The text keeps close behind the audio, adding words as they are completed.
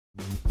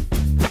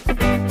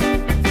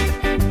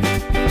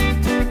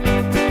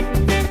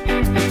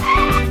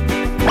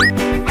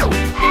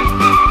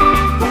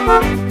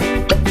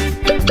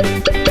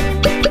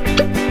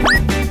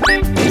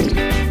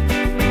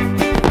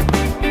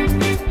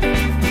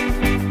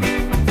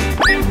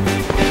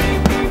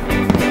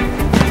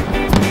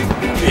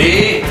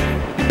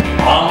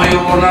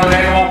நாள்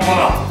வேகமா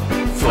போறான்,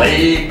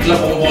 ஃப்ளைட்ல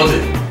போகும்போது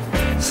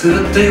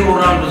சிறுத்தை ஒரு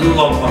நாள்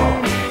மெதுவா போறான்,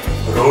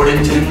 ரோடு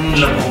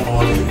இன்ஜின்ல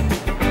போகும்போது.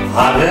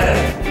 ஆக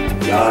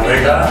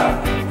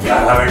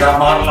யாரா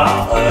மாறலாம்.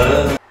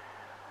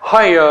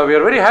 Hi, we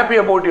are very happy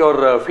about your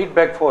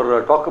feedback for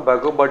Talku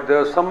Backu, but there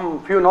are some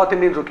few North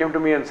Indians who came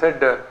to me and said,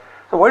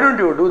 so why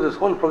don't you do this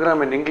whole program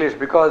in English,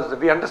 because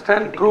we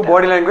understand through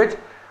body language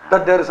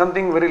that there is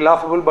something very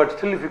laughable, but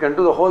still if you can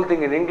do the whole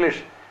thing in English,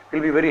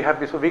 we'll be very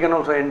happy, so we can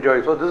also enjoy.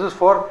 So this is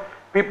for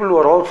people who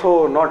are also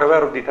not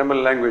aware of the Tamil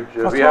language.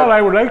 First of all,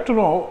 I would like to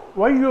know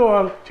why you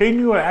are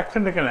changing your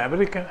accent like an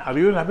American. Are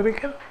you an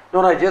American?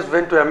 No, I just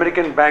went to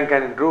American bank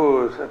and drew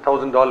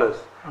 $1,000.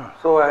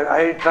 So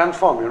I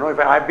transform, you know, if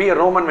I be a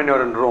Roman when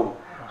you're in Rome.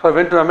 So I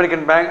went to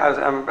American bank,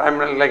 I'm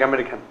like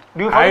American.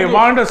 I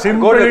want a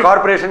simple... Go to the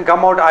corporation,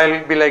 come out, I'll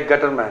be like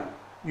gutter man.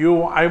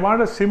 I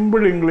want a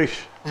simple English.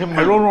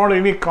 I don't want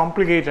any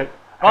complicated.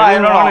 No, I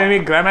don't want any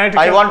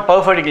grammatical. I want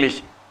perfect English.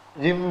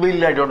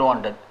 Simple, I don't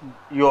want that.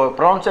 Your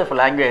pronounce of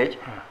language,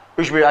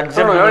 which we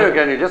accept. No,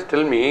 can you just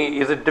tell me,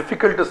 is it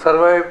difficult to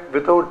survive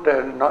without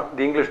not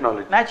the English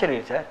knowledge?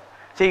 Naturally, sir.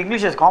 See,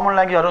 English is common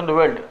language around the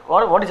world.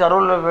 What is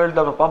around the world,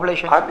 the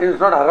population?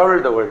 It's not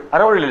around the world.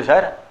 Around,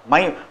 sir.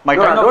 My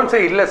no, tongue don't say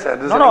illa, sir.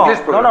 This is an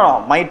English program. No.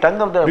 My tongue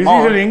of the This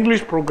mouth. is an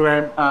English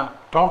program.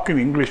 Talk in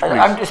English,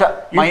 please.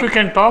 If you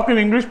can talk in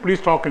English,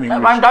 please talk in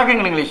English. I'm talking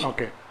in English.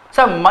 Okay.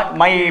 Sir,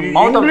 my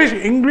mouth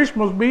English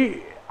must be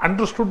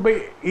understood by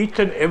each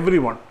and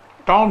everyone.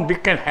 Tom,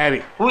 Dick and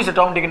Harry. Who is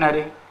Tom, Dick and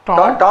Harry?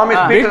 Tom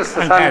is Peter's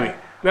and son. Harry.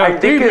 And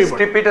Dick is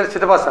Peter's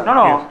Chittapa's son.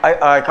 No.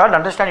 Yes. I can't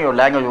understand your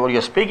language. What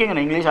you're speaking in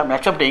English, I'm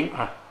accepting.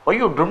 Why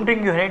you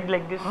drumming your head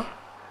like this?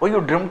 Why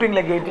you drumming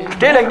like this?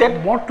 Stay like that.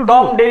 What to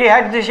Tom do? daily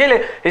had this shell.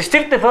 He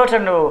stick the birds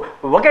and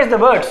vocate the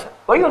birds.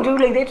 Why you do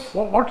like this?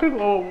 What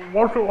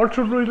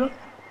should we do?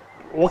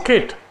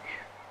 Vocate.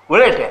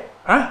 Volate.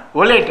 Huh?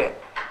 Volate.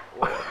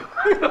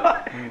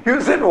 You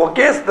said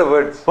vocates the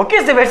words.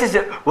 Vocates the words is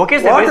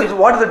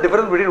What is the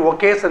difference between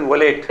vocates and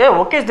volate? Yeah,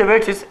 vocates the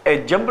words is a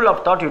jumble of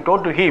thought you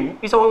told to him.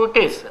 Is a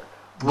vocates.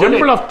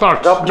 Jumble of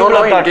thoughts. No,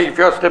 if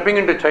you are stepping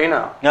into China,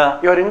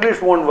 your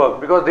English won't work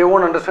because they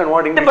won't understand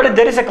what English. But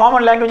there is a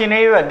common language in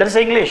everywhere. There is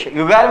English.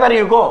 Wherever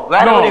you go,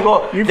 there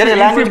is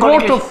a language. If you go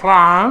to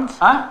France,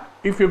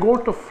 if you go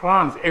to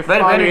France,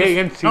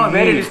 F-R-A-N-C-E. No,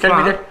 where is? Tell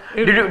me that.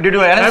 Did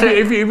you understand?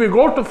 If you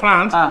go to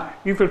France,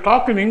 if you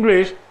talk in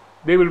English,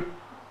 they will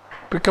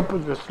pick up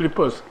the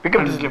slippers. Pick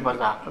up the slippers.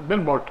 Then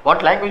what? What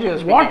language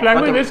is? What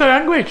language? It's a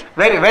language.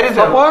 Where is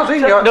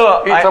supposing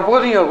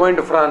you're going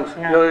to France,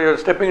 you're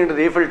stepping into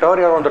the Eiffel Tower,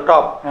 you're on the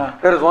top.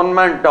 There is one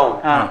man down.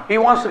 He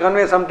wants to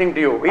convey something to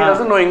you. He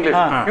doesn't know English.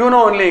 You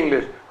know only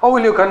English. How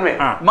will you convey?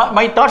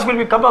 My thoughts will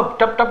be come up,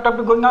 tap,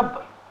 going up.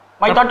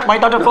 My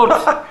thought of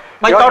thoughts.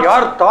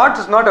 Your thoughts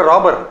is not a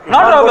robber.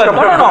 Not a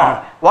robber.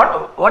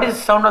 No. What is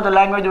sound of the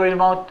language by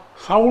mouth?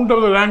 Sound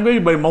of the language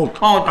by mouth.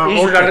 You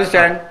should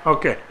understand.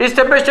 Okay.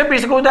 Step by step,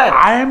 is go there.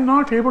 I am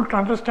not able to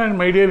understand,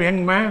 my dear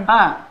young man.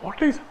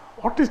 What is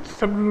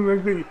something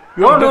like this?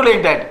 Don't do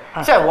like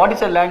that. Sir, what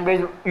is a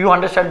language you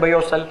understand by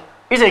yourself?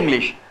 Is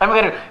English.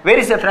 Where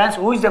is the France?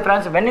 Who is the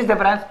France? When is the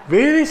France?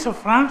 Where is the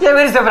France? Yeah,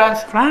 where is the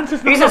France? France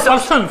is not a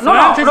person.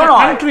 France is a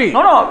country.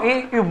 No.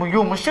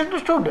 You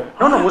misunderstood.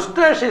 No,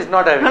 mustache is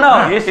not having.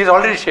 No. He's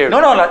already shaved.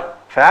 No.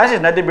 France is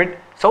nothing but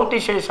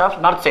Southeast Asia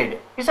of North side.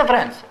 It's a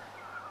France.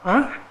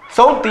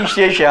 Southeast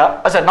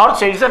Asia as a North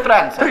side is a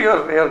France. So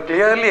you're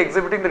clearly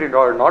exhibiting that you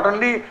don't. Not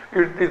only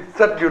it's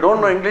that you don't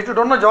know English, you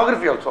don't know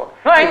geography also.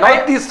 No,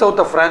 northeast south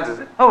of France is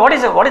it? No, what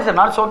is the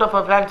north south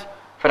of France?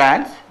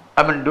 France,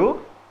 Amandu,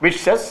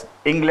 Vitsas,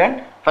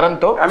 England,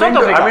 Toronto, South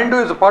Africa.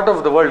 Amandu is a part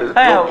of the world, is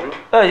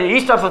it?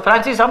 East of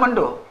France is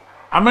Amandu.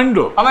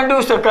 Amandu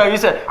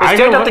is a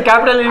state of the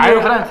capital in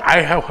France.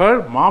 I have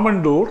heard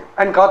Mamandur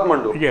and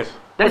Kathmandu. Yes.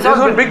 That is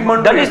not big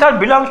Mandu. That is not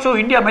belongs to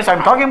India. I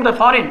am talking about the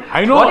foreign.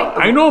 I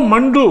know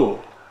Mandu.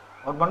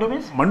 What Mandu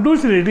means? Mandu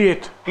is an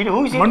idiot.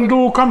 Who is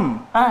Mandu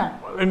come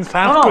in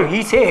Sanskrit. No,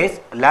 he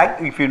says,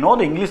 like, if you know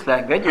the English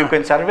language, you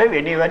can survive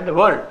anywhere in the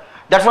world.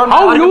 That's what.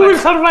 How you will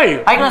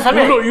survive? I can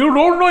survive. You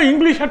don't know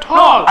English at all.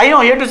 No, I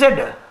know A to Z.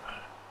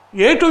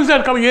 A to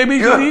Z, come A, B,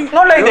 C, D.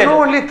 Not like that. You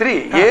know only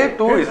three. A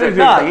to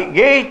Z.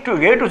 A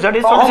to Z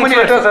is. How many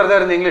letters are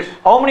there in English?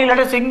 How many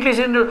letters in English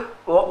in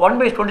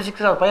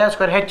 1/26 of pi r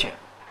square h?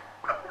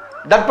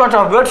 That much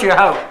of words you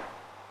have.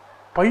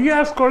 Pi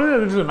r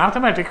square is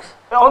mathematics.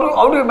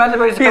 How do you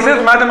mathematics? He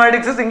says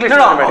mathematics is English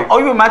mathematics. How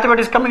you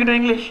mathematics coming into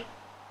English?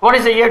 What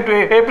is A to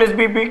A plus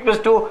B plus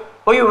 2?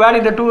 How you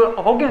value the 2?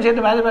 How can you say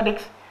the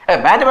mathematics?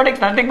 Mathematics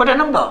nothing but a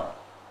number.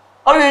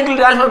 How you include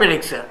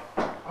alphabetics?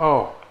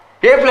 Oh.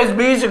 A plus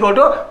B is equal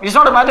to, it's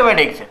not a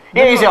mathematics.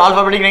 A is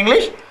alphabetic in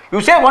English.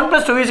 You say 1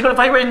 plus 2 is equal to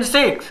 5 by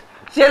 6.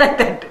 Say like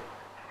that.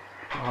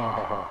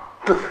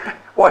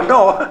 Well,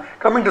 no,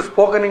 coming to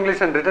spoken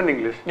English and written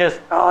English. Yes.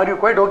 Are you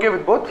quite okay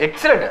with both?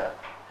 Excellent.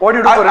 What do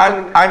you do for written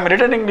English? I'm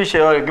written English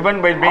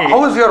given by me.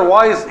 How is your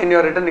voice in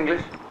your written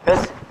English?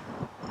 Yes.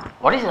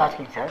 What is he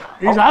asking, sir?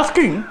 He's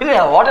asking.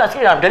 Yeah, what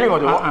asking? I'm telling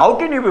you. How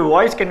can your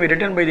voice can be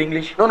written by the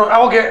English? No,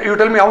 okay, you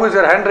tell me how is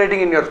your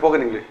handwriting in your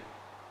spoken English?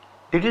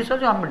 It is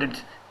also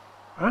ambulance.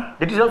 Huh?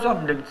 It is also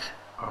ambulance.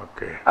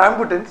 Okay.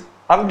 Ambulance.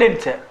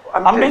 Ambulance, sir.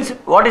 Ambulance,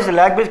 what is the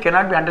language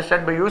cannot be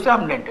understood by you, sir,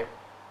 ambulance.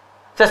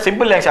 Sir,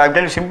 simple language, I'll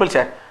tell you simple,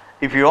 sir.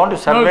 If you want to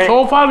survey... No,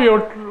 so far you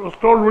have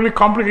told really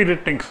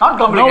complicated things. Not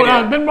complicated.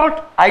 No, then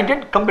what? I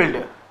did cumbled.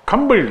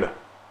 Cumbled.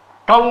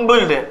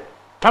 Cumbled.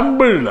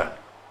 Tumbled.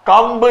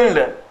 Cumbled.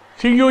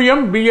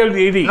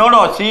 C-U-M-B-L-E-D.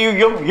 No,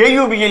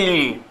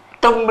 C-U-M-A-U-B-L-E.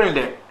 Tumbled.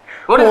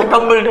 What is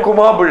cumbled?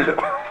 Kumabuld.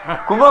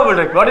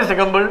 Kumabuld. What is a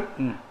cumbled?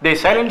 The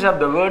silence of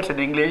the words in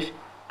English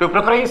to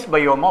process by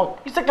your mouth.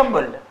 It's a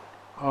cumbled.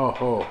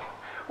 Oh.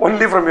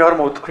 Only from your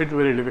mouth. It's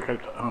very difficult.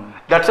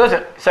 That's so,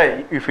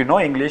 sir. If you know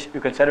English, you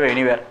can survey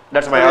anywhere.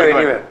 That's my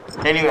argument.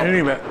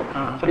 Anywhere.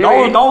 So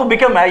now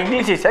become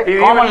English is a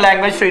common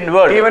language in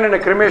world. Even in a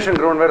cremation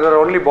ground where there are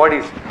only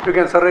bodies, you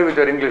can survey with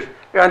your English.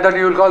 And that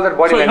you will call that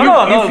body So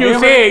language.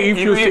 if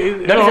you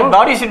say, that is a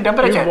bodies in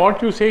temperature. If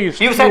what you say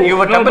is you true, said you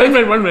were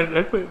temperature. One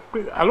minute.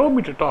 Allow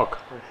me to talk.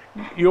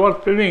 You are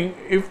telling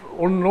if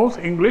one knows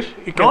English,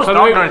 he can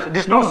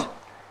survive.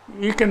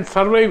 He can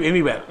survive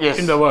anywhere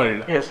in the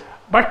world. Yes.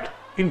 But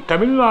in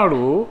Tamil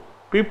Nadu,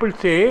 people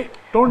say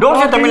don't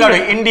say Tamil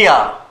Nadu.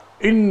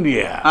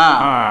 India.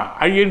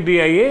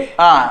 I-N-D-I-A.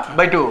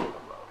 By two.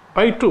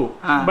 By two.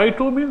 By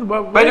two means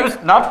by two is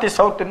north is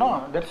south.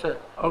 No, that's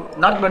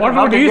not. What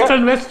about east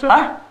and west?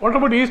 What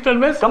about east and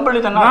west? Coupled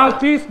in the north.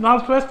 Northeast,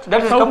 northwest.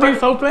 That is southeast,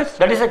 southwest.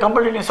 That is a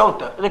coupled in the south.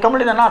 The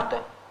coupled in the north.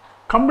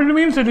 Coupled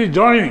means it is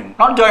joining.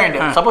 Not joined.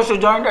 Supposed to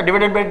join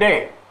divided by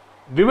day.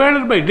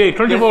 Divided by day,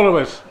 24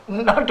 hours.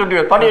 Not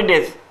 24, 48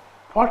 days.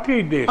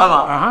 48 days.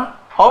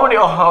 How many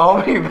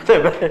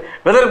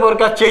weather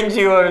forecast change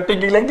you are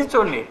thinking like this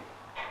only?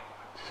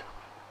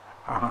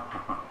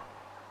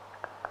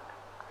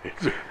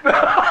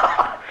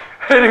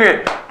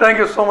 Anyway, thank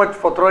you so much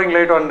for throwing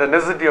light on the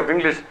necessity of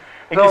English.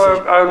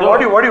 So, what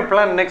do you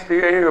plan next?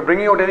 Are you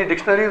bringing out any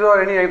dictionaries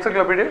or any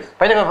encyclopedias?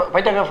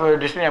 Pythograph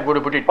dictionary I'm going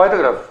to put it.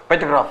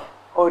 Pythograph.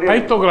 Oh,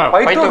 really? Pythograph.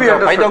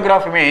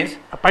 Pythograph means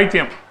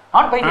Pythium.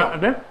 Not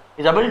Pythium.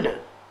 It's a build.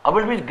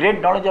 Able means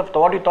great knowledge of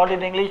what you taught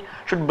in English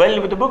should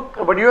build with the book.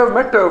 But you have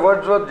met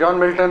Wordsworth, John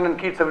Milton and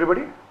Keats,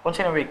 everybody? Once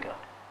in a week.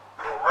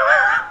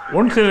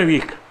 Once in a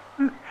week.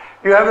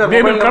 You have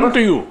they will come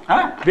to you.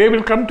 They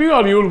will come to you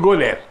or you will go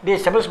there? They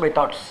establish by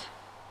thoughts.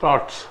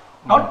 Thoughts.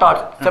 Not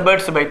thoughts,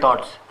 suburbs by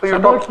thoughts. So you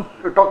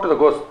talk to the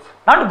ghosts?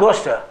 Not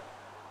ghosts.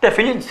 The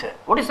feelings.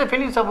 What is the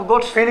feelings of a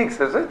ghost? Feelings,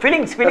 is it?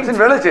 Feelings. That's in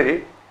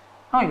Velacheri.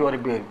 No, you are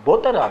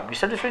both are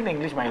misunderstanding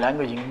English, my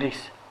language, English.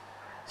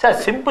 Sir,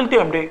 simple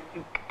thing.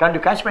 Can't you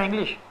catch my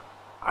English?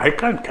 I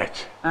can't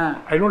catch.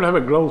 I don't have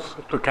a gloves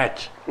to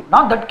catch.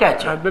 Not that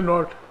catch. Then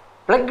what?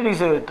 Plug is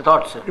the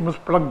thoughts. You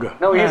must plug.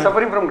 No, he is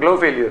suffering from glove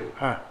failure.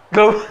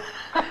 Glove.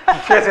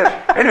 Yes.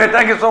 Anyway,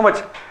 thank you so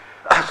much.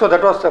 So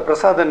that was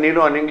Prasad and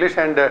Neelu on English,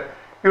 and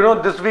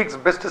this week's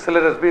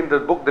bestseller has been the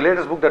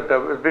latest book that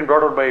has been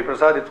brought out by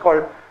Prasad. It's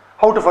called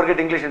How to Forget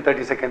English in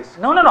 30 Seconds.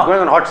 No.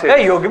 Going on hot sale.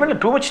 Hey, you're given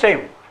too much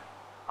time.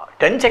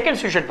 10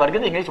 seconds you should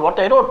forget English, what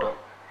I wrote.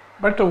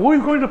 But who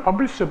is going to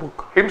publish the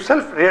book?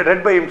 Himself,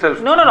 read by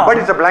himself. No. But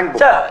it's a blank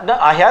book. Sir,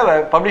 I have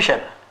a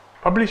publisher.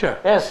 Publisher?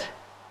 Yes.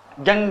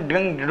 Jung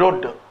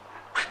wrote.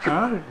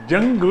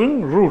 Jung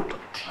Root.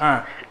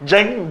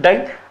 Jung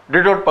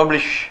wrote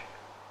publish.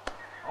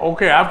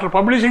 Okay, after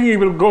publishing he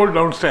will go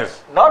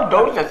downstairs. Not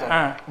downstairs,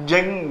 sir.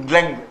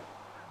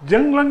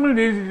 Jung language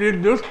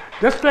is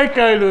just like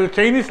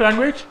Chinese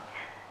language?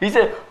 It's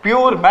a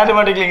pure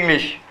mathematical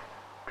English.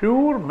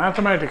 Pure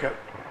mathematical.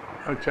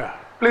 Achha.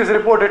 Please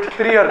report it.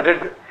 3 are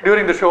dead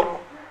during the show.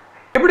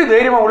 எப்படி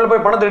தைரியமா உள்ள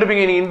போய் பணத்தை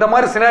எடுப்பீங்க நீங்க? இந்த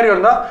மாதிரி scenario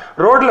இருந்தா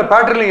ரோட்ல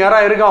பேட்ரோலிங் யாரா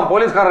இருக்கான்,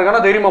 போலீஸ்காரன்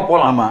இருக்கானா தைரியமா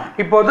போலாம்.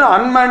 இப்போ வந்து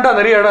அன்மேன்டா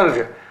நிறைய இடம்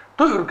இருக்கு.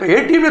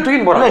 ஏடிஎம்ல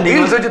தூக்கின்னு போறாங்க.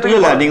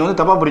 நீங்க வந்து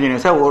தப்பா புரிஞ்சுங்க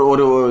சார்.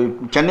 ஒரு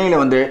சென்னையில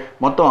வந்து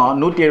மொத்தம்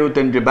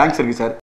 175 பேங்க்ஸ் இருக்கு சார்.